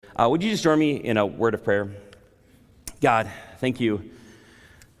Would you just join me in a word of prayer? God, thank you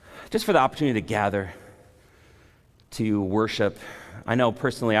just for the opportunity to gather, to worship. I know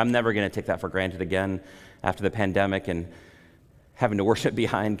personally I'm never going to take that for granted again after the pandemic and having to worship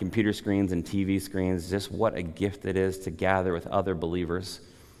behind computer screens and TV screens. Just what a gift it is to gather with other believers.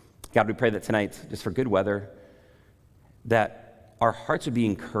 God, we pray that tonight, just for good weather, that our hearts would be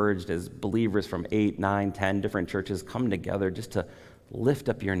encouraged as believers from 8, 9, 10 different churches come together just to lift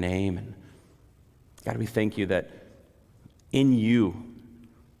up your name. And God, we thank you that in you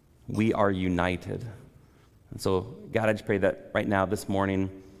we are united. And so, God, I just pray that right now, this morning,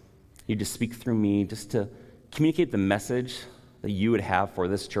 you just speak through me just to communicate the message that you would have for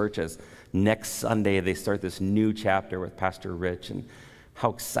this church as next Sunday they start this new chapter with Pastor Rich, and how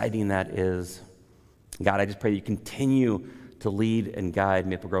exciting that is. God, I just pray you continue to lead and guide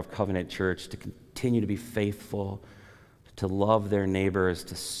Maple Grove Covenant Church to continue to be faithful, to love their neighbors,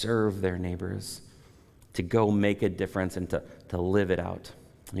 to serve their neighbors, to go make a difference and to live it out.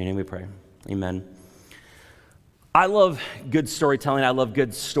 In your name we pray. Amen. I love good storytelling. I love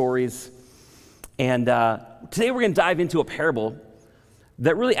good stories. And today we're going to dive into a parable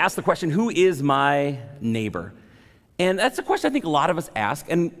that really asks the question, who is my neighbor? And that's a question I think a lot of us ask.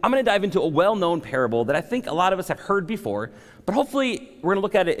 And I'm going to dive into a well-known parable that I think a lot of us have heard before, but hopefully we're going to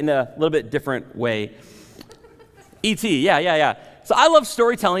look at it in a little bit different way. E.T., yeah. So I love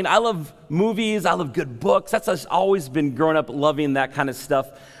storytelling. I love movies. I love good books. That's always been growing up loving that kind of stuff.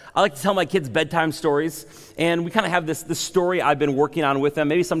 I like to tell my kids bedtime stories, and we kind of have this story I've been working on with them.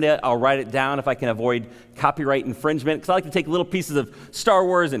 Maybe someday I'll write it down if I can avoid copyright infringement, because I like to take little pieces of Star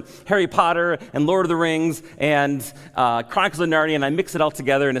Wars and Harry Potter and Lord of the Rings and Chronicles of Narnia, and I mix it all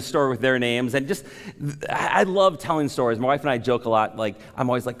together in a story with their names. And I love telling stories. My wife and I joke a lot. Like, I'm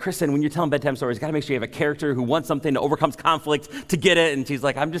always like, Kristen, when you're telling bedtime stories, you got to make sure you have a character who wants something, to overcomes conflict to get it. And she's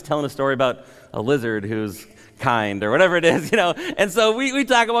like, I'm just telling a story about a lizard who's kind or whatever it is, And so we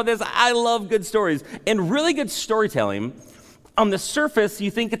talk about this. I love good stories. And really good storytelling, on the surface, you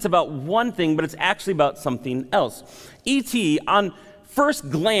think it's about one thing, but it's actually about something else. E.T., on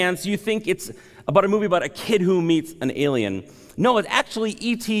first glance, you think it's about a movie about a kid who meets an alien. No, it's actually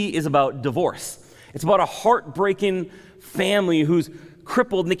E.T. is about divorce. It's about a heartbreaking family who's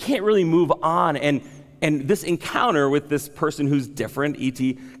crippled and they can't really move on. And this encounter with this person who's different,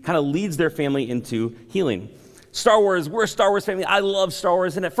 E.T., kind of leads their family into healing. Star Wars, we're a Star Wars family. I love Star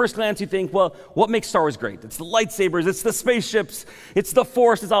Wars. And at first glance, you think, well, what makes Star Wars great? It's the lightsabers, it's the spaceships, it's the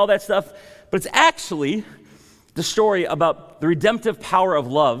Force, it's all that stuff. But it's actually the story about the redemptive power of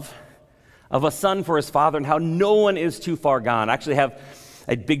love, of a son for his father, and how no one is too far gone. I actually have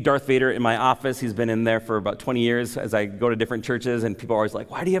a big Darth Vader in my office. He's been in there for about 20 years as I go to different churches, and people are always like,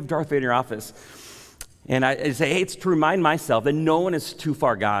 why do you have Darth Vader in your office? And I say, hey, it's to remind myself that no one is too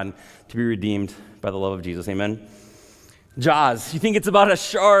far gone to be redeemed by the love of Jesus, amen? Jaws, you think it's about a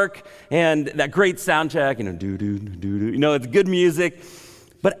shark and that great soundtrack, it's good music,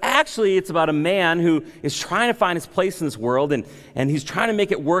 but actually it's about a man who is trying to find his place in this world, and he's trying to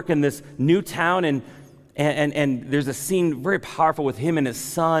make it work in this new town, and there's a scene very powerful with him and his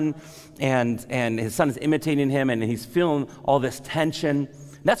son, and his son is imitating him, and he's feeling all this tension.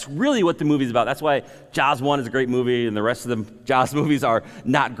 That's really what the movie's about. That's why Jaws 1 is a great movie, and the rest of the Jaws movies are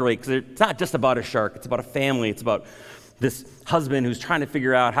not great, because it's not just about a shark. It's about a family. It's about this husband who's trying to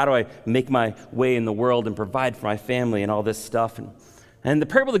figure out, how do I make my way in the world and provide for my family and all this stuff. And the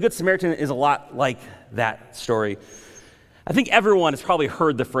parable of the Good Samaritan is a lot like that story. I think everyone has probably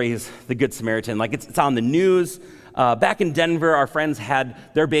heard the phrase, the Good Samaritan. Like, it's on the news. Back in Denver, our friends had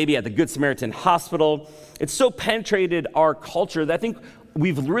their baby at the Good Samaritan Hospital. It's so penetrated our culture that I think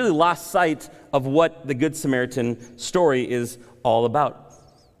we've really lost sight of what the Good Samaritan story is all about.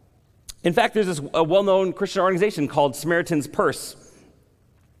 In fact, there's a well-known Christian organization called Samaritan's Purse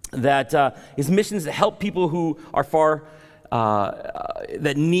that his mission is to help people who are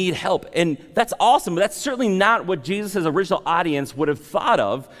that need help. And that's awesome, but that's certainly not what Jesus' original audience would have thought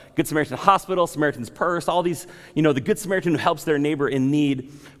of. Good Samaritan Hospital, Samaritan's Purse, all these, the Good Samaritan who helps their neighbor in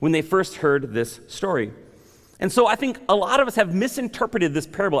need, when they first heard this story. And so I think a lot of us have misinterpreted this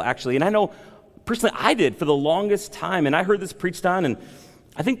parable, actually. And I know, personally, I did for the longest time. And I heard this preached on, and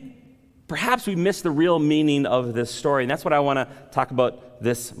I think perhaps we missed the real meaning of this story. And that's what I want to talk about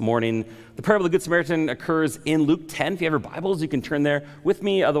this morning. The parable of the Good Samaritan occurs in Luke 10. If you have your Bibles, you can turn there with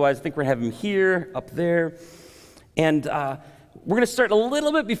me. Otherwise, I think we're going to have him here, up there. And we're going to start a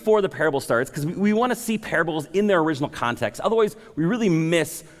little bit before the parable starts, because we want to see parables in their original context. Otherwise, we really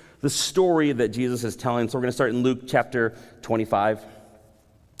miss the story that Jesus is telling. So we're going to start in Luke chapter 25.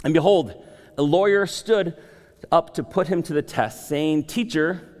 And behold, a lawyer stood up to put him to the test, saying,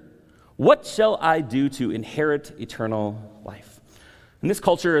 "Teacher," "What shall I do to inherit eternal life?" In this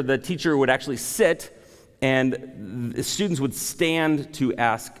culture, the teacher would actually sit and the students would stand to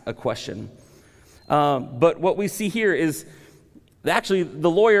ask a question. But what we see here is actually the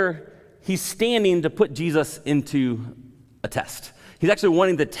lawyer, he's standing to put Jesus into a test. He's actually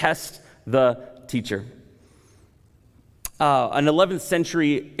wanting to test the teacher. An 11th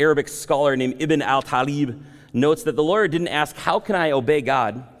century Arabic scholar named Ibn al-Talib notes that the lawyer didn't ask, "How can I obey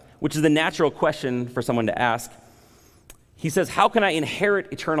God?" which is the natural question for someone to ask. He says, "How can I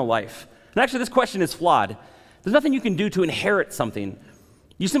inherit eternal life?" And actually, this question is flawed. There's nothing you can do to inherit something.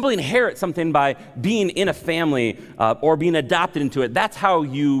 You simply inherit something by being in a family or being adopted into it. That's how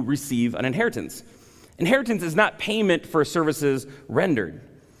you receive an inheritance. Inheritance is not payment for services rendered.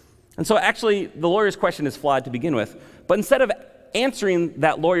 And so actually, the lawyer's question is flawed to begin with. But instead of answering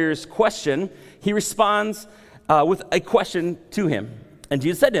that lawyer's question, he responds with a question to him. And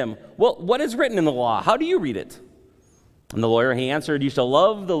Jesus said to him, "Well, what is written in the law? How do you read it?" And the lawyer, he answered, "You shall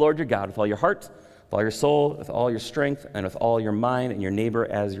love the Lord your God with all your heart, with all your soul, with all your strength, and with all your mind, and your neighbor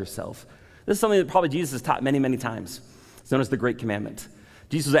as yourself." This is something that probably Jesus has taught many, many times. It's known as the Great Commandment.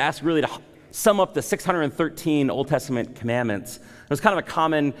 Jesus was asked really to sum up the 613 Old Testament commandments. It was kind of a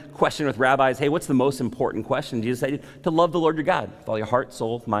common question with rabbis. Hey, what's the most important question? Jesus said to love the Lord your God with all your heart,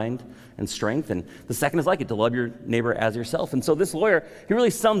 soul, mind, and strength. And the second is like it, to love your neighbor as yourself. And so this lawyer, he really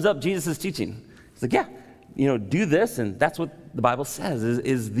sums up Jesus' teaching. He's like, yeah, do this, and that's what the Bible says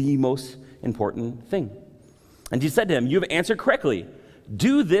is the most important thing. And Jesus said to him, "You have answered correctly.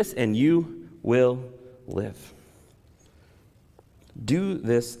 Do this, and you will live." Do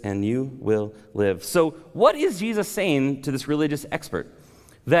this, and you will live. So what is Jesus saying to this religious expert?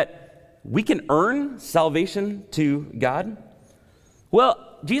 That we can earn salvation to God? Well,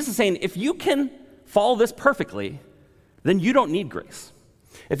 Jesus is saying, if you can follow this perfectly, then you don't need grace.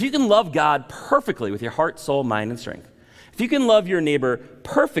 If you can love God perfectly with your heart, soul, mind, and strength, if you can love your neighbor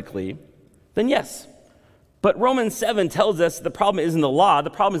perfectly, then yes. But Romans 7 tells us the problem isn't the law. The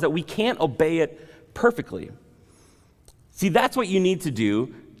problem is that we can't obey it perfectly. See, that's what you need to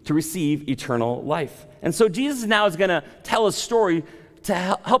do to receive eternal life. And so Jesus now is going to tell a story to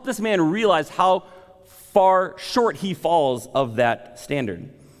help this man realize how far short he falls of that standard.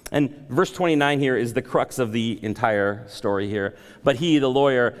 And verse 29 here is the crux of the entire story here. But he, the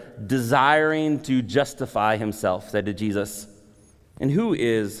lawyer, desiring to justify himself, said to Jesus, "And who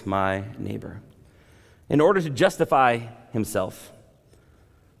is my neighbor?" In order to justify himself.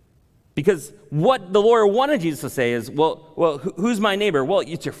 Because what the lawyer wanted Jesus to say is, well, who's my neighbor? Well,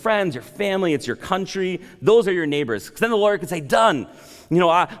 it's your friends, your family, it's your country. Those are your neighbors. Because then the lawyer could say, done.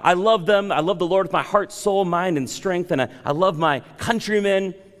 I love them. I love the Lord with my heart, soul, mind, and strength. And I love my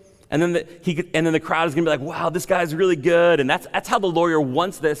countrymen. And then the crowd is going to be like, wow, this guy's really good. And that's how the lawyer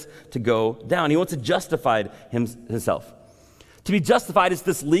wants this to go down. He wants to justify himself. To be justified is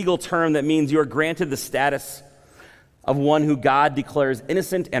this legal term that means you are granted the status of one who God declares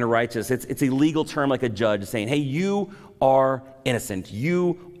innocent and righteous. It's a legal term like a judge saying, hey, you are innocent.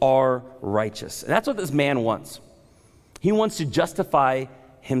 You are righteous. And that's what this man wants. He wants to justify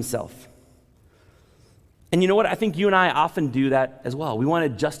himself. And you know what? I think you and I often do that as well. We want to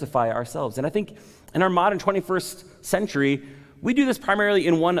justify ourselves. And I think in our modern 21st century, we do this primarily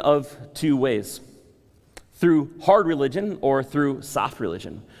in one of two ways. Through hard religion or through soft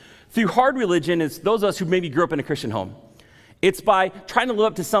religion. Through hard religion is those of us who maybe grew up in a Christian home. It's by trying to live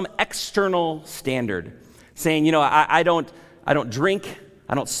up to some external standard. Saying, I don't drink,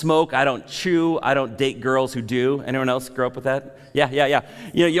 I don't smoke, I don't chew, I don't date girls who do. Anyone else grow up with that? Yeah.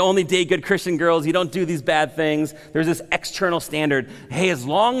 You only date good Christian girls, you don't do these bad things. There's this external standard. Hey, as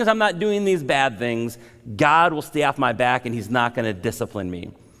long as I'm not doing these bad things, God will stay off my back and he's not going to discipline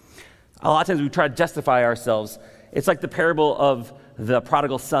me. A lot of times we try to justify ourselves. It's like the parable of the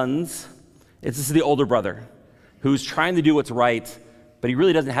prodigal sons. This is the older brother who's trying to do what's right, but he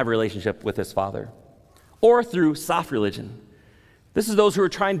really doesn't have a relationship with his father. Or through soft religion. This is those who are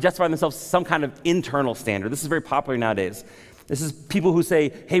trying to justify themselves some kind of internal standard. This is very popular nowadays. This is people who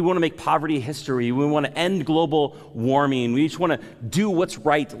say, hey, we want to make poverty history. We want to end global warming. We just want to do what's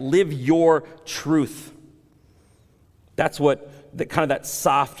right. Live your truth. That's what that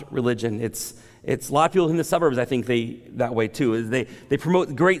soft religion. It's a lot of people in the suburbs, I think, that way too. Is they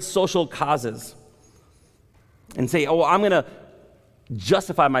promote great social causes and say, oh, I'm going to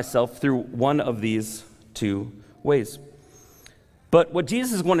justify myself through one of these two ways. But what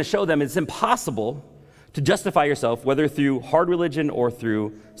Jesus is going to show them is it's impossible to justify yourself, whether through hard religion or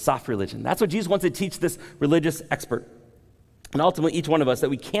through soft religion. That's what Jesus wants to teach this religious expert. And ultimately, each one of us, that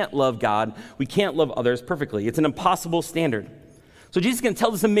we can't love God, we can't love others perfectly. It's an impossible standard. So Jesus is going to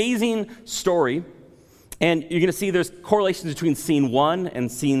tell this amazing story, and you're going to see there's correlations between scene 1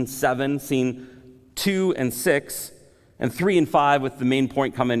 and scene 7, scene 2 and 6, and 3 and 5, with the main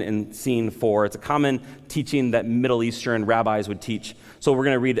point coming in scene 4. It's a common teaching that Middle Eastern rabbis would teach. So we're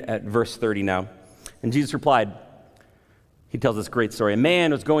going to read at verse 30 now. And Jesus replied, he tells this great story. A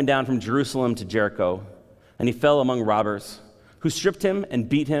man was going down from Jerusalem to Jericho, and he fell among robbers, who stripped him and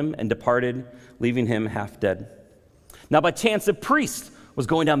beat him and departed, leaving him half dead. Now by chance a priest was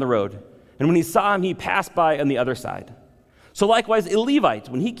going down the road, and when he saw him, he passed by on the other side. So likewise a Levite,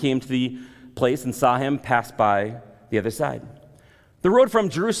 when he came to the place and saw him, passed by the other side. The road from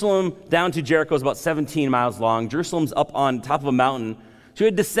Jerusalem down to Jericho is about 17 miles long. Jerusalem's up on top of a mountain, so you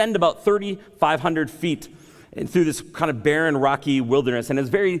would descend about 3,500 feet through this kind of barren, rocky wilderness, and it's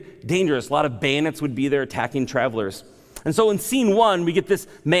very dangerous. A lot of bandits would be there attacking travelers. And so in scene 1, we get this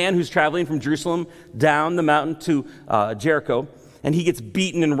man who's traveling from Jerusalem down the mountain to Jericho, and he gets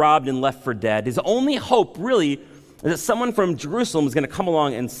beaten and robbed and left for dead. His only hope, really, is that someone from Jerusalem is going to come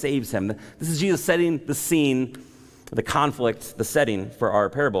along and saves him. This is Jesus setting the scene, the conflict, the setting for our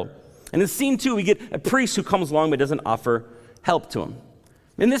parable. And in scene 2, we get a priest who comes along but doesn't offer help to him.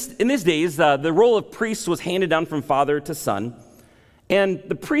 In these days, the role of priest was handed down from father to son. And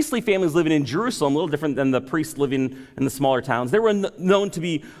the priestly families living in Jerusalem, a little different than the priests living in the smaller towns, they were known to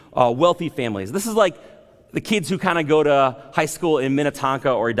be wealthy families. This is like the kids who kind of go to high school in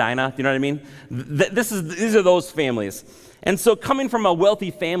Minnetonka or Edina, you know what I mean? These are those families. And so coming from a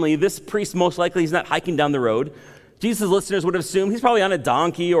wealthy family, this priest most likely is not hiking down the road. Jesus' listeners would have assumed he's probably on a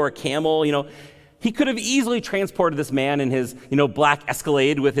donkey or a camel, you know. He could have easily transported this man in his, black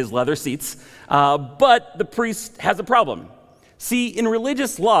Escalade with his leather seats, but the priest has a problem. See, in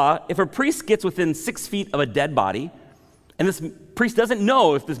religious law, if a priest gets within 6 feet of a dead body, and this priest doesn't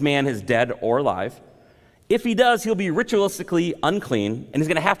know if this man is dead or alive, if he does, he'll be ritualistically unclean, and he's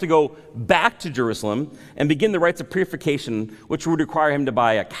going to have to go back to Jerusalem and begin the rites of purification, which would require him to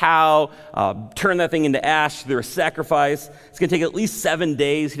buy a cow, turn that thing into ash through a sacrifice. It's going to take at least 7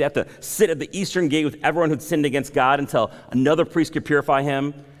 days. He'd have to sit at the eastern gate with everyone who'd sinned against God until another priest could purify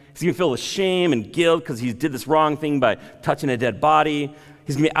him. He's going to feel the shame and guilt because he did this wrong thing by touching a dead body.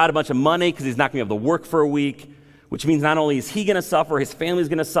 He's going to be out a bunch of money because he's not going to be able to work for a week, which means not only is he going to suffer, his family's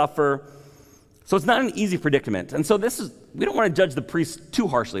going to suffer. So it's not an easy predicament. And so we don't want to judge the priest too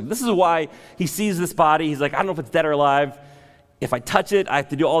harshly. This is why he sees this body. He's like, I don't know if it's dead or alive. If I touch it, I have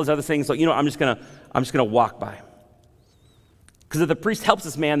to do all these other things. So, I'm just going to walk by. Because if the priest helps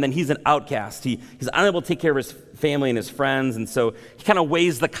this man, then he's an outcast. He's unable to take care of his family and his friends. And so he kind of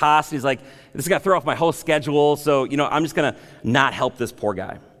weighs the cost. He's like, this is going to throw off my whole schedule. So, I'm just going to not help this poor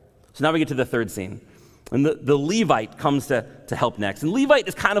guy. So now we get to the third scene. And the Levite comes to help next. And Levite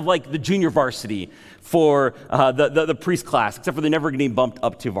is kind of like the junior varsity for the priest class, except for they're never getting bumped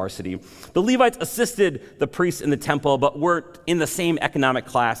up to varsity. The Levites assisted the priests in the temple, but weren't in the same economic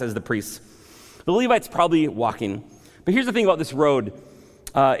class as the priests. The Levite's probably walking. But here's the thing about this road.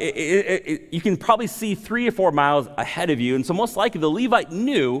 You can probably see 3 or 4 miles ahead of you. And so most likely the Levite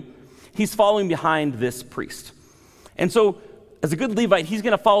knew he's following behind this priest. And so as a good Levite, he's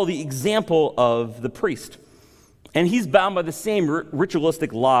going to follow the example of the priest. And he's bound by the same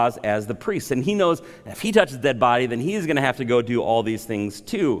ritualistic laws as the priest. And he knows if he touches a dead body, then he's going to have to go do all these things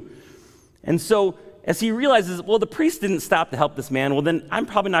too. And so as he realizes, well, the priest didn't stop to help this man, well, then I'm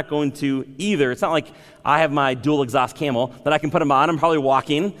probably not going to either. It's not like I have my dual exhaust camel that I can put him on. I'm probably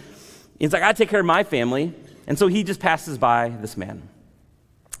walking. He's like, I take care of my family. And so he just passes by this man.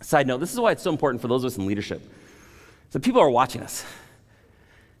 Side note, this is why it's so important for those of us in leadership. So people are watching us.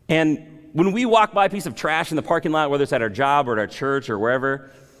 And when we walk by a piece of trash in the parking lot, whether it's at our job or at our church or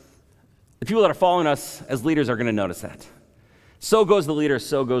wherever, the people that are following us as leaders are going to notice that. So goes the leader,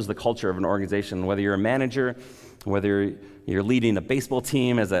 so goes the culture of an organization, whether you're a manager, whether you're leading a baseball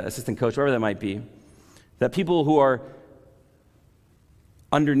team as an assistant coach, whatever that might be. That people who are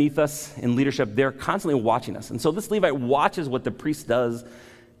underneath us in leadership, they're constantly watching us. And so this Levite watches what the priest does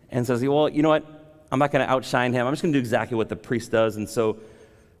and says, well, you know what? I'm not going to outshine him. I'm just going to do exactly what the priest does. And so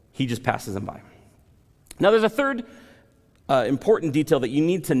he just passes him by. Now there's a third important detail that you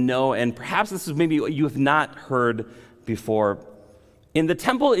need to know, and perhaps this is maybe what you have not heard before. In the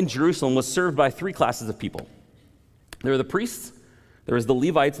temple in Jerusalem was served by 3 classes of people. There were the priests, there was the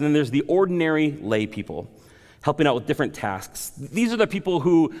Levites, and then there's the ordinary lay people helping out with different tasks. These are the people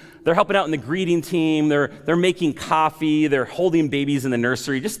who, they're helping out in the greeting team, they're making coffee, they're holding babies in the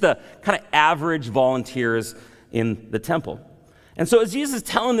nursery, just the kind of average volunteers in the temple. And so as Jesus is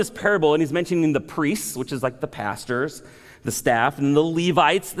telling this parable, and he's mentioning the priests, which is like the pastors, the staff, and the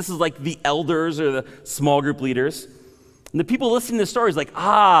Levites, this is like the elders or the small group leaders. And the people listening to the story is like,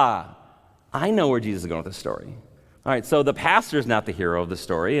 I know where Jesus is going with this story. All right, so the pastor's not the hero of the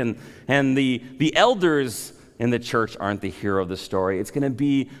story, and the elders in the church aren't the hero of the story. It's going to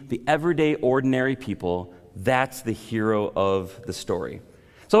be the everyday, ordinary people. That's the hero of the story.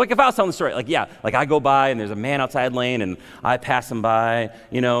 So like if I was telling the story, like I go by and there's a man outside lane and I pass him by,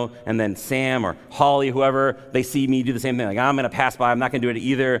 and then Sam or Holly, whoever, they see me do the same thing. Like I'm going to pass by, I'm not going to do it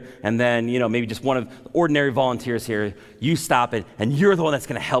either. And then, maybe just one of the ordinary volunteers here, you stop it and you're the one that's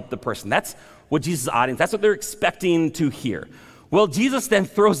going to help the person. That's what Jesus' audience, that's what they're expecting to hear. Well, Jesus then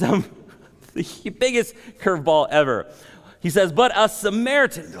throws them the biggest curveball ever. He says, but a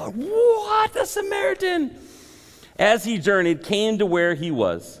Samaritan. They're like, what, a Samaritan? As he journeyed, came to where he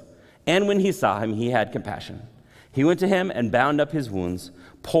was, and when he saw him, he had compassion. He went to him and bound up his wounds,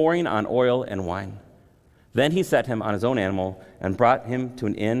 pouring on oil and wine. Then he set him on his own animal and brought him to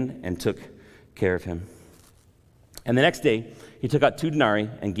an inn and took care of him. And the next day, he took out 2 denarii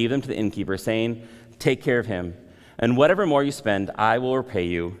and gave them to the innkeeper, saying, take care of him, and whatever more you spend, I will repay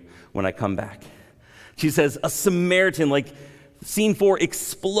you when I come back. She says, a Samaritan, like Scene 4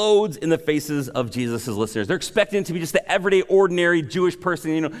 explodes in the faces of Jesus' listeners. They're expecting it to be just the everyday, ordinary Jewish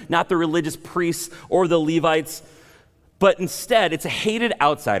person, not the religious priests or the Levites. But instead, it's a hated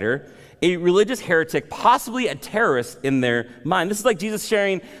outsider, a religious heretic, possibly a terrorist in their mind. This is like Jesus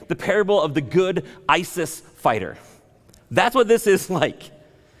sharing the parable of the good ISIS fighter. That's what this is like.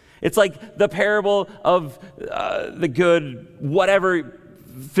 It's like the parable of the good whatever.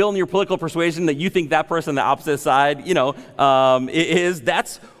 Fill in your political persuasion that you think that person on the opposite side, is.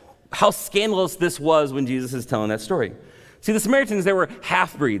 That's how scandalous this was when Jesus is telling that story. See, the Samaritans, they were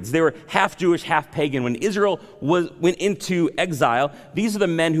half-breeds. They were half-Jewish, half-pagan. When Israel went into exile, these are the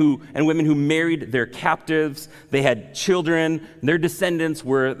men and women who married their captives. They had children. Their descendants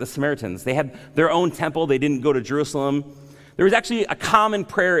were the Samaritans. They had their own temple. They didn't go to Jerusalem. There was actually a common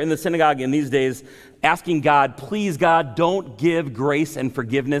prayer in the synagogue in these days asking God, please, God, don't give grace and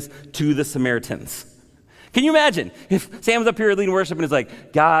forgiveness to the Samaritans. Can you imagine if Sam's up here leading worship and is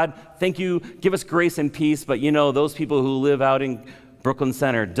like, God, thank you, give us grace and peace, but those people who live out in Brooklyn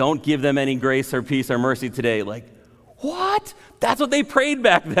Center, don't give them any grace or peace or mercy today. Like, what? That's what they prayed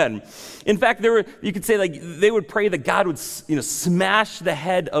back then. In fact, you could say they would pray that God would smash the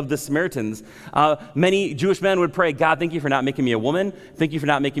head of the Samaritans. Many Jewish men would pray, God, thank you for not making me a woman. Thank you for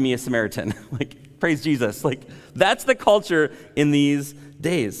not making me a Samaritan. Praise Jesus. That's the culture in these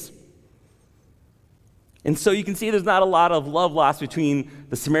days. And so you can see there's not a lot of love lost between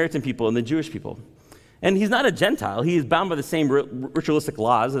the Samaritan people and the Jewish people. And he's not a Gentile. He is bound by the same ritualistic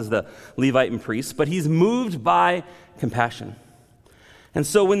laws as the Levite and priests, but he's moved by compassion. And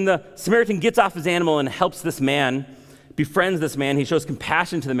so when the Samaritan gets off his animal and helps this man, befriends this man, he shows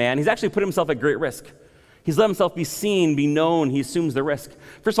compassion to the man, he's actually put himself at great risk. He's let himself be seen, be known, he assumes the risk.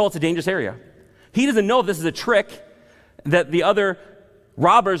 First of all, it's a dangerous area. He doesn't know if this is a trick, that the other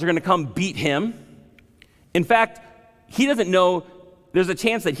robbers are going to come beat him. In fact, he doesn't know there's a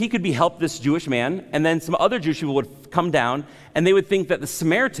chance that he could be helped this Jewish man, and then some other Jewish people would come down, and they would think that the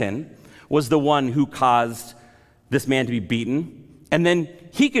Samaritan was the one who caused this man to be beaten, and then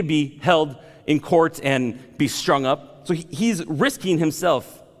he could be held in court and be strung up. So he's risking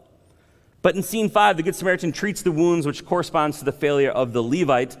himself. But in scene 5, the Good Samaritan treats the wounds, which corresponds to the failure of the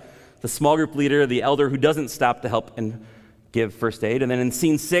Levite, the small group leader, the elder who doesn't stop to help and give first aid. And then in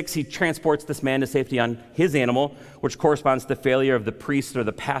scene 6, he transports this man to safety on his animal, which corresponds to the failure of the priest or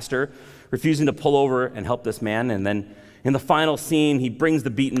the pastor, refusing to pull over and help this man. And then in the final scene, he brings the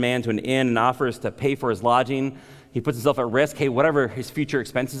beaten man to an inn and offers to pay for his lodging. He puts himself at risk. Hey, whatever his future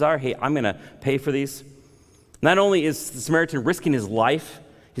expenses are, hey, I'm going to pay for these. Not only is the Samaritan risking his life,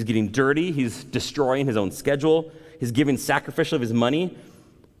 he's getting dirty, he's destroying his own schedule, he's giving sacrificial of his money,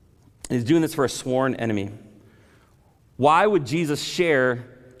 and he's doing this for a sworn enemy. Why would Jesus share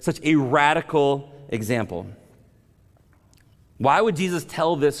such a radical example? Why would Jesus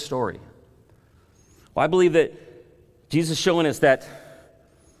tell this story? Well, I believe that Jesus is showing us that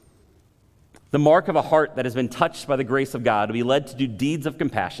the mark of a heart that has been touched by the grace of God to be led to do deeds of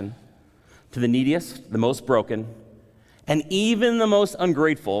compassion to the neediest, the most broken, and even the most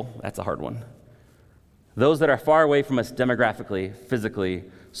ungrateful, that's a hard one, those that are far away from us demographically, physically,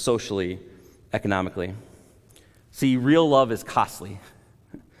 socially, economically. See, real love is costly.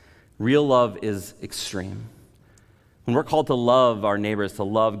 Real love is extreme. When we're called to love our neighbors, to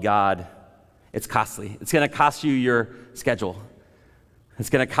love God, it's costly. It's going to cost you your schedule. It's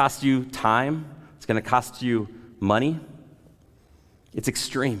going to cost you time. It's going to cost you money. It's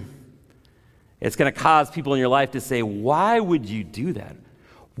extreme. It's going to cause people in your life to say, why would you do that?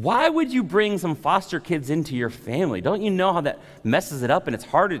 Why would you bring some foster kids into your family? Don't you know how that messes it up and it's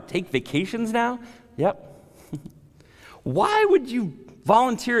hard to take vacations now? Yep. Why would you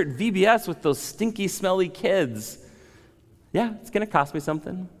volunteer at VBS with those stinky, smelly kids? Yeah, it's going to cost me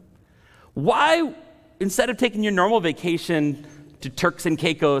something. Why, instead of taking your normal vacation to Turks and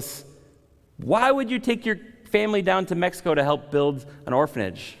Caicos, why would you take your family down to Mexico to help build an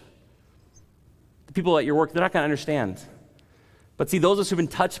orphanage? The people at your work, they're not going to understand. But see, those of us who've been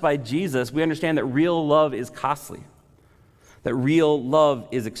touched by Jesus, we understand that real love is costly, that real love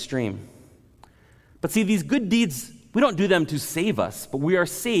is extreme. But see, these good deeds, we don't do them to save us, but we are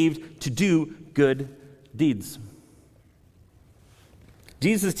saved to do good deeds.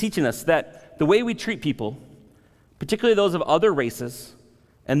 Jesus is teaching us that the way we treat people, particularly those of other races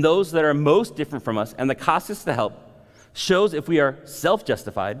and those that are most different from us and the costliest to help, shows if we are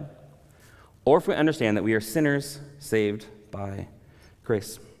self-justified or if we understand that we are sinners saved by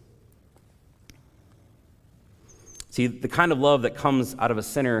grace. See, the kind of love that comes out of a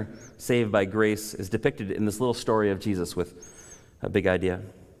sinner saved by grace is depicted in this little story of Jesus with a big idea.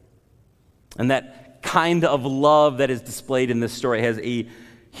 And that kind of love that is displayed in this story has a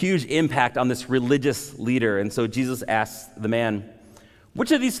huge impact on this religious leader. And so Jesus asks the man,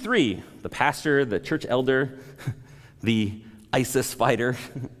 which of these three, the pastor, the church elder, the ISIS fighter,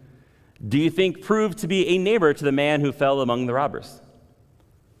 do you think proved to be a neighbor to the man who fell among the robbers?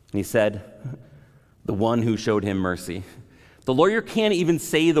 And he said, the one who showed him mercy. The lawyer can't even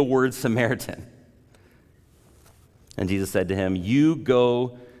say the word Samaritan. And Jesus said to him, you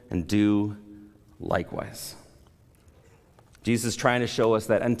go and do likewise. Jesus is trying to show us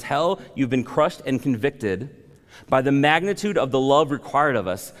that until you've been crushed and convicted by the magnitude of the love required of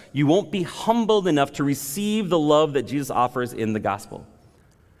us, you won't be humbled enough to receive the love that Jesus offers in the gospel.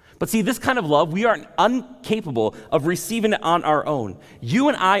 But see, this kind of love, we are incapable of receiving it on our own. You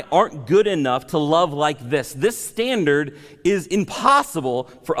and I aren't good enough to love like this. This standard is impossible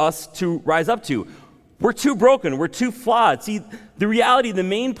for us to rise up to. We're too broken. We're too flawed. See, the reality, the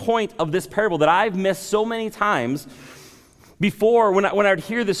main point of this parable that I've missed so many times before, when I would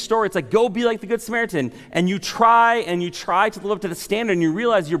hear this story, it's like, go be like the Good Samaritan. And you try to live up to the standard, and you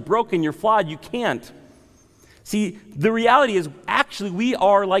realize you're broken, you're flawed, you can't. See, the reality is actually we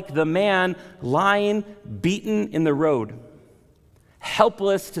are like the man lying beaten in the road,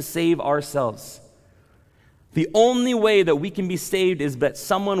 helpless to save ourselves. The only way that we can be saved is that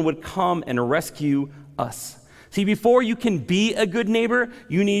someone would come and rescue us. See, before you can be a good neighbor,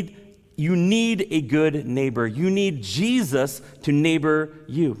 you need a good neighbor. You need Jesus to neighbor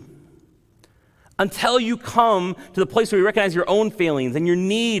you. Until you come to the place where you recognize your own failings and your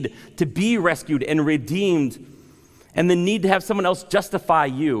need to be rescued and redeemed and the need to have someone else justify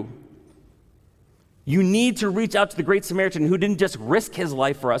you. You need to reach out to the great Samaritan who didn't just risk his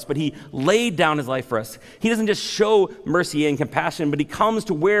life for us, but he laid down his life for us. He doesn't just show mercy and compassion, but he comes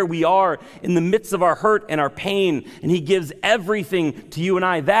to where we are in the midst of our hurt and our pain, and he gives everything to you and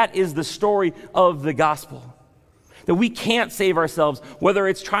I. That is the story of the gospel. That we can't save ourselves, whether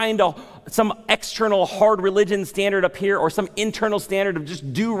it's trying to some external hard religion standard up here or some internal standard of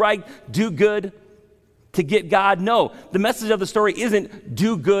just do right, do good to get God. No, the message of the story isn't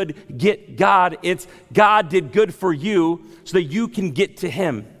do good, get God. It's God did good for you so that you can get to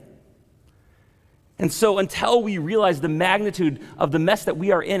him. And so until we realize the magnitude of the mess that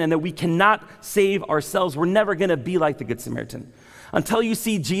we are in and that we cannot save ourselves, we're never going to be like the Good Samaritan. Until you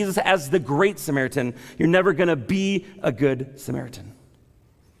see Jesus as the great Samaritan, you're never going to be a good Samaritan.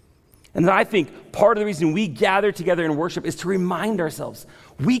 And then I think part of the reason we gather together in worship is to remind ourselves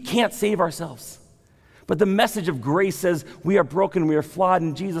we can't save ourselves. But the message of grace says we are broken, we are flawed,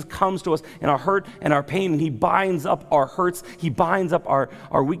 and Jesus comes to us in our hurt and our pain, and he binds up our hurts, he binds up our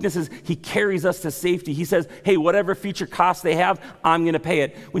weaknesses, he carries us to safety. He says, hey, whatever future costs they have, I'm going to pay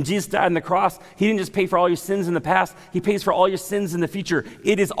it. When Jesus died on the cross, he didn't just pay for all your sins in the past, he pays for all your sins in the future.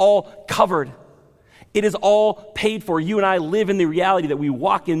 It is all covered. It is all paid for. You and I live in the reality that we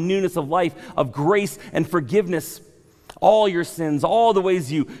walk in newness of life, of grace and forgiveness. All your sins, all the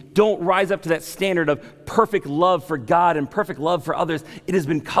ways you don't rise up to that standard of perfect love for God and perfect love for others, it has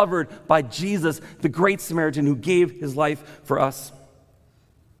been covered by Jesus, the great Samaritan who gave his life for us.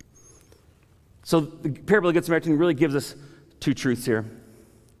 So the parable of the Good Samaritan really gives us two truths here.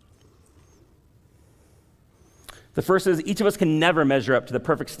 The first is each of us can never measure up to the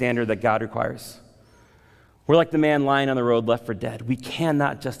perfect standard that God requires. We're like the man lying on the road left for dead. We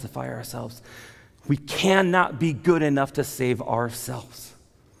cannot justify ourselves. We cannot be good enough to save ourselves.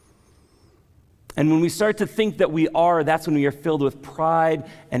 And when we start to think that we are, that's when we are filled with pride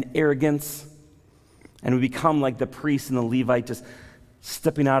and arrogance, and we become like the priest and the Levite, just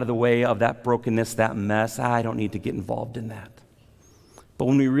stepping out of the way of that brokenness, that mess. I don't need to get involved in that. But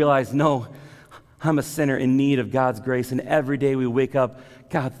when we realize, no, I'm a sinner in need of God's grace, and every day we wake up,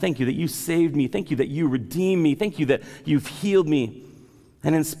 God, thank you that you saved me. Thank you that you redeemed me. Thank you that you've healed me.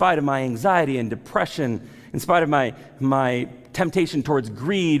 And in spite of my anxiety and depression, in spite of my temptation towards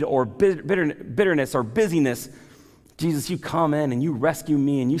greed or bitterness or busyness, Jesus, you come in and you rescue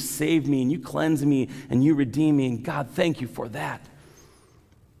me and you save me and you cleanse me and you redeem me. And God, thank you for that.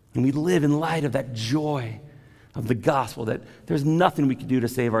 And we live in light of that joy of the gospel, that there's nothing we could do to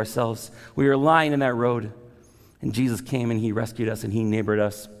save ourselves. We were lying in that road, and Jesus came and he rescued us and he neighbored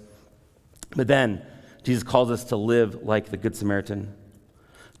us. But then Jesus calls us to live like the Good Samaritan,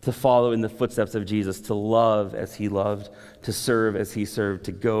 to follow in the footsteps of Jesus, to love as he loved, to serve as he served,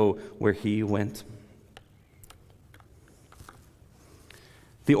 to go where he went.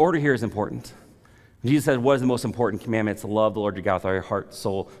 The order here is important. Jesus said, what is the most important commandment? It's to love the Lord your God with all your heart,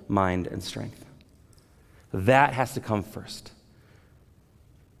 soul, mind, and strength. That has to come first.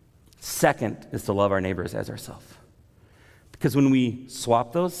 Second is to love our neighbors as ourselves. Because when we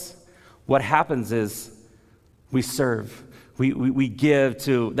swap those, what happens is we serve. We give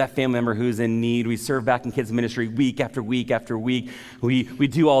to that family member who's in need. We serve back in kids ministry week after week after week. We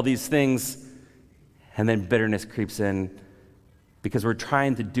do all these things, and then bitterness creeps in because we're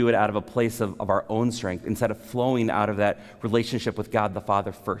trying to do it out of a place of our own strength instead of flowing out of that relationship with God the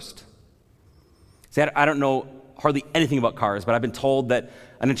Father first. See, I don't know hardly anything about cars, but I've been told that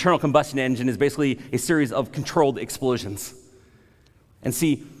an internal combustion engine is basically a series of controlled explosions. And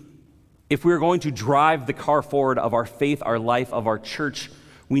see, if we're going to drive the car forward of our faith, our life, of our church,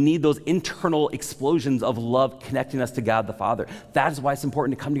 we need those internal explosions of love connecting us to God the Father. That is why it's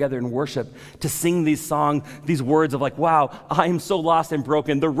important to come together and worship, to sing these songs, these words of like, wow, I am so lost and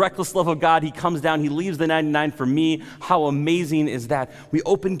broken. The reckless love of God, he comes down, he leaves the 99 for me. How amazing is that? We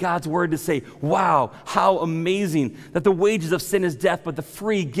open God's word to say, wow, how amazing that the wages of sin is death, but the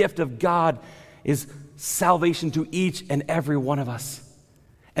free gift of God is salvation to each and every one of us.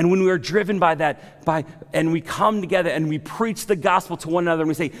 And when we are driven by that, and we come together and we preach the gospel to one another and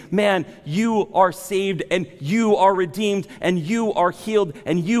we say, man, you are saved and you are redeemed and you are healed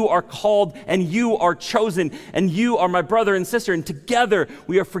and you are called and you are chosen and you are my brother and sister, and together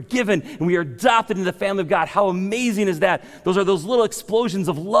we are forgiven and we are adopted into the family of God. How amazing is that? Those are those little explosions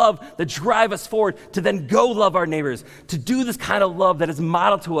of love that drive us forward to then go love our neighbors, to do this kind of love that is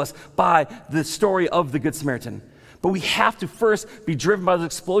modeled to us by the story of the Good Samaritan. But we have to first be driven by those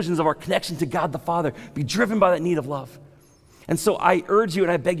explosions of our connection to God the Father, be driven by that need of love. And so I urge you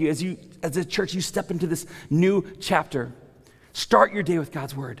and I beg you, as a church, you step into this new chapter. Start your day with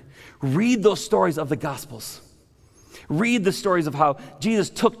God's word. Read those stories of the Gospels. Read the stories of how Jesus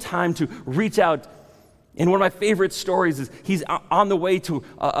took time to reach out. And one of my favorite stories is he's on the way to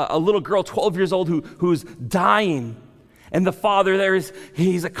a little girl, 12 years old, who's dying. And the father there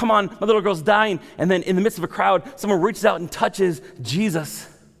he's like, come on, my little girl's dying. And then in the midst of a crowd, someone reaches out and touches Jesus.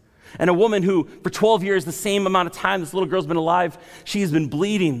 And a woman who, for 12 years, the same amount of time this little girl's been alive, she's been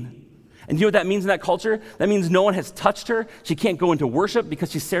bleeding. And you know what that means in that culture? That means no one has touched her. She can't go into worship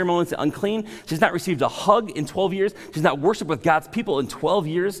because she's ceremonially unclean. She's not received a hug in 12 years. She's not worshiped with God's people in 12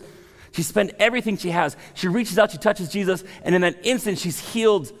 years. She spent everything she has. She reaches out, she touches Jesus, and in that instant, she's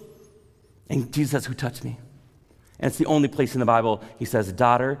healed. And Jesus says, who touched me? And it's the only place in the Bible he says,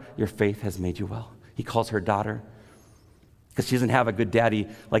 daughter, your faith has made you well. He calls her daughter because she doesn't have a good daddy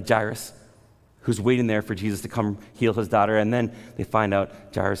like Jairus who's waiting there for Jesus to come heal his daughter. And then they find out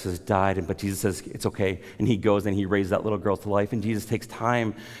Jairus has died, but Jesus says, it's okay. And he goes and he raises that little girl to life. And Jesus takes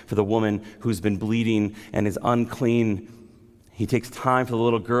time for the woman who's been bleeding and is unclean. He takes time for the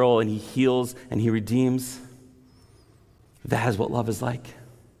little girl and he heals and he redeems. That is what love is like.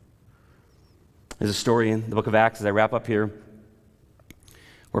 There's a story in the book of Acts, as I wrap up here,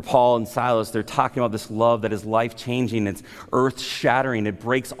 where Paul and Silas, they're talking about this love that is life-changing, it's earth-shattering, it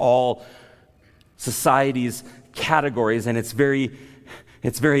breaks all society's categories, and it's very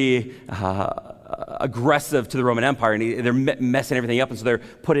aggressive to the Roman Empire, and they're messing everything up, and so they're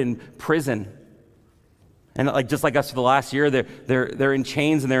put in prison. And just like us for the last year, they're in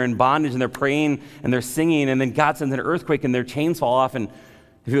chains, and they're in bondage, and they're praying, and they're singing, and then God sends an earthquake, and their chains fall off, and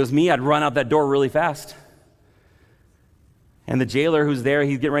if it was me, I'd run out that door really fast. And the jailer who's there,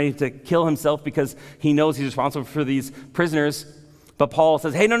 he's getting ready to kill himself because he knows he's responsible for these prisoners. But Paul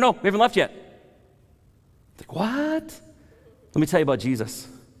says, hey, no, we haven't left yet. Like, what? Let me tell you about Jesus.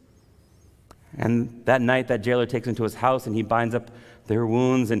 And that night, that jailer takes him to his house and he binds up their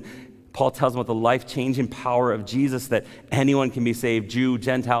wounds. And Paul tells them about the life-changing power of Jesus, that anyone can be saved, Jew,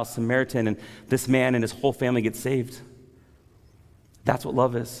 Gentile, Samaritan. And this man and his whole family get saved. That's what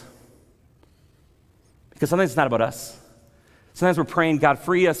love is. Because sometimes it's not about us. Sometimes we're praying, God,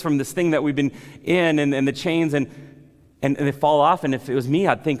 free us from this thing that we've been in and the chains, and they fall off. And if it was me,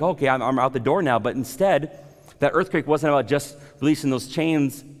 I'd think, okay, I'm out the door now. But instead, that earthquake wasn't about just releasing those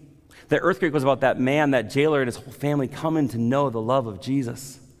chains. The earthquake was about that man, that jailer, and his whole family coming to know the love of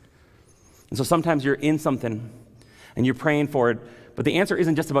Jesus. And so sometimes you're in something and you're praying for it, but the answer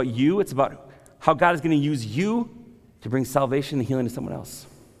isn't just about you, it's about how God is going to use you to bring salvation and healing to someone else.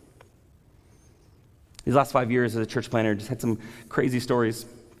 These last 5 years as a church planner, just had some crazy stories.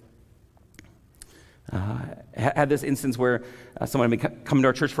 Had this instance where someone had been coming to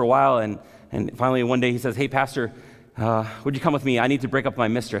our church for a while, and finally one day he says, hey, pastor, would you come with me? I need to break up with my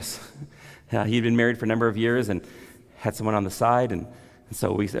mistress. He'd been married for a number of years and had someone on the side, and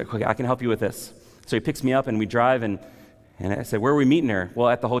so we said, okay, I can help you with this. So he picks me up and we drive, and I said, where are we meeting her? Well,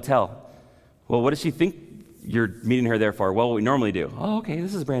 at the hotel. Well, what does she think you're meeting her there for? Well, what we normally do. Oh, okay,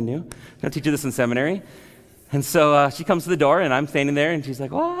 this is brand new. I'll teach you this in seminary. And so she comes to the door, and I'm standing there, and she's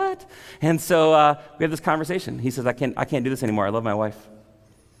like, what? And so we have this conversation. He says, I can't do this anymore. I love my wife.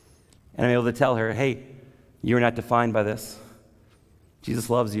 And I'm able to tell her, hey, you're not defined by this. Jesus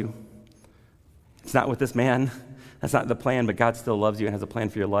loves you. It's not with this man. That's not the plan, but God still loves you and has a plan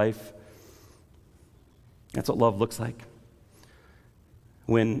for your life. That's what love looks like.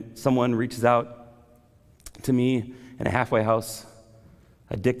 When someone reaches out to me in a halfway house,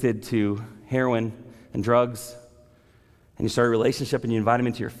 addicted to heroin and drugs, and you start a relationship and you invite them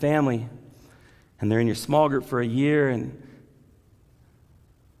into your family, and they're in your small group for a year, and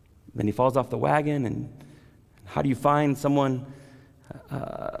then he falls off the wagon, and how do you find someone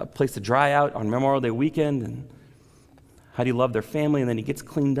a place to dry out on Memorial Day weekend, and how do you love their family, and then he gets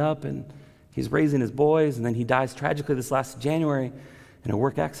cleaned up, and he's raising his boys, and then he dies tragically this last January in a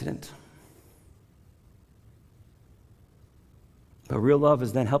work accident. But real love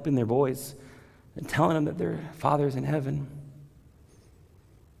is then helping their boys and telling them that their Father's in heaven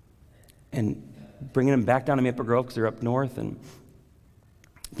and bringing them back down to Maple Grove because they're up north and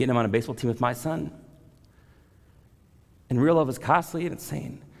getting them on a baseball team with my son. And real love is costly, and it's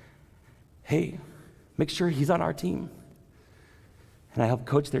saying, hey, make sure he's on our team. And I help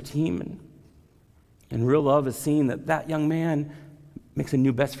coach their team. And real love is seeing that that young man makes a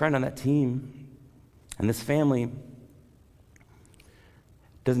new best friend on that team. And this family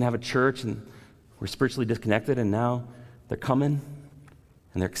doesn't have a church, and we're spiritually disconnected, and now they're coming,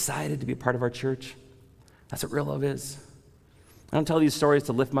 and they're excited to be a part of our church. That's what real love is. I don't tell these stories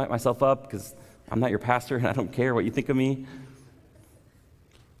to lift myself up, because I'm not your pastor, and I don't care what you think of me.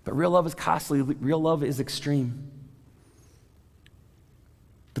 But real love is costly. Real love is extreme.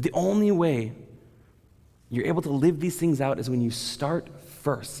 But the only way you're able to live these things out is when you start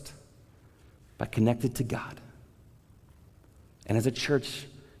first by connected to God. And as a church,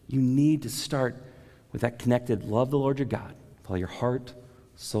 you need to start with that connected, love the Lord your God with all your heart,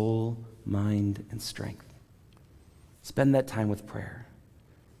 soul, mind, and strength. Spend that time with prayer,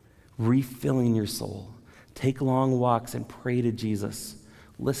 refilling your soul. Take long walks and pray to Jesus.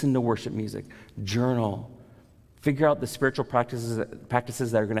 Listen to worship music. Journal. Figure out the spiritual practices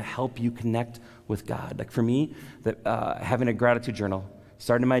that are going to help you connect with God. Like for me, having a gratitude journal,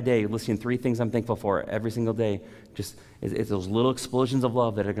 starting my day, listing 3 things I'm thankful for every single day. Just it's those little explosions of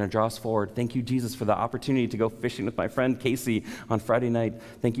love that are going to draw us forward. Thank you, Jesus, for the opportunity to go fishing with my friend Casey on Friday night.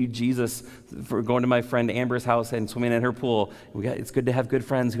 Thank you, Jesus, for going to my friend Amber's house and swimming in her pool. It's good to have good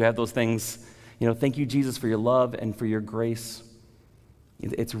friends who have those things. Thank you, Jesus, for your love and for your grace.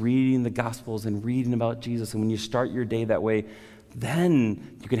 It's reading the Gospels and reading about Jesus. And when you start your day that way,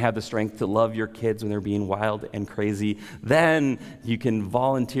 then you can have the strength to love your kids when they're being wild and crazy. Then you can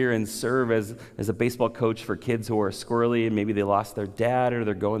volunteer and serve as a baseball coach for kids who are squirrely and maybe they lost their dad or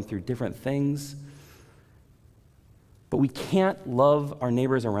they're going through different things. But we can't love our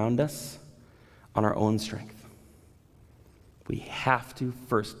neighbors around us on our own strength. We have to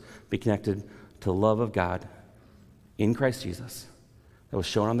first be connected to the love of God in Christ Jesus that was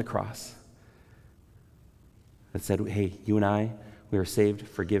shown on the cross, that said, hey, you and I, we are saved,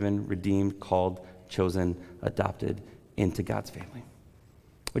 forgiven, redeemed, called, chosen, adopted into God's family.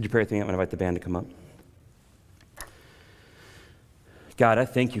 Would you pray with me? I'm going to invite the band to come up. God, I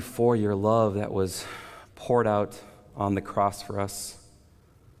thank you for your love that was poured out on the cross for us.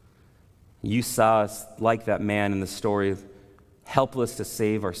 You saw us like that man in the story, helpless to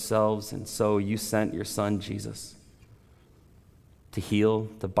save ourselves, and so you sent your son, Jesus, to heal,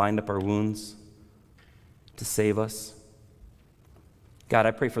 to bind up our wounds, to save us. God,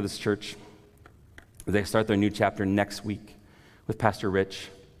 I pray for this church as they start their new chapter next week with Pastor Rich.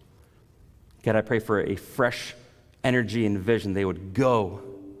 God, I pray for a fresh energy and vision, they would go,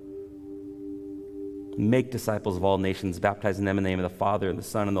 make disciples of all nations, baptizing them in the name of the Father and the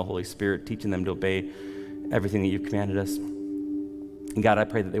Son and the Holy Spirit, teaching them to obey everything that you've commanded us. And God, I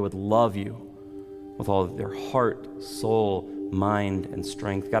pray that they would love you with all of their heart, soul, mind, and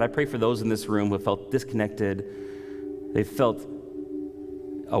strength. God, I pray for those in this room who have felt disconnected. They've felt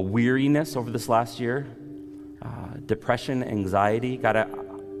a weariness over this last year, depression, anxiety. God,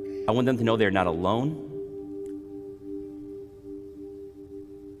 I want them to know they're not alone.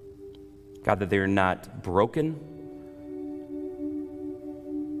 God, that they're not broken.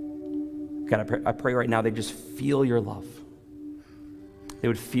 God, I pray right now they just feel your love. They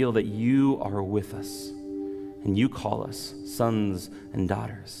would feel that you are with us and you call us sons and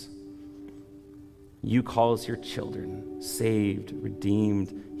daughters. You call us your children, saved,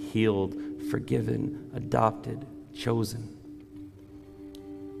 redeemed, healed, forgiven, adopted, chosen.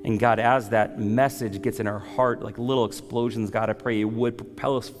 And God, as that message gets in our heart like little explosions, God, I pray it would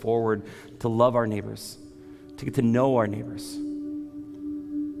propel us forward to love our neighbors, to get to know our neighbors.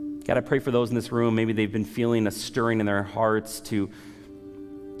 God, I pray for those in this room, maybe they've been feeling a stirring in their hearts to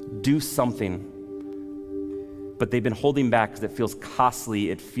do something, but they've been holding back because it feels costly,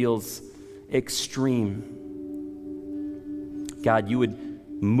 it feels extreme. God, you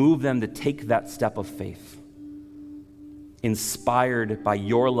would move them to take that step of faith, inspired by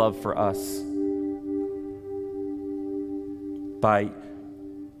your love for us, by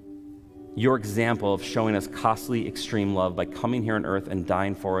your example of showing us costly, extreme love by coming here on earth and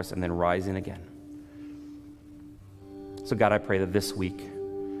dying for us and then rising again. So God, I pray that this week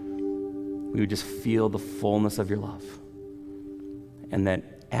we would just feel the fullness of your love, and that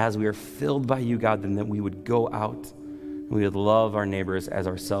as we are filled by you, God, then that we would go out and we would love our neighbors as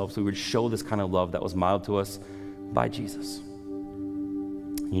ourselves. We would show this kind of love that was modeled to us by Jesus.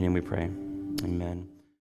 In your name we pray. Amen.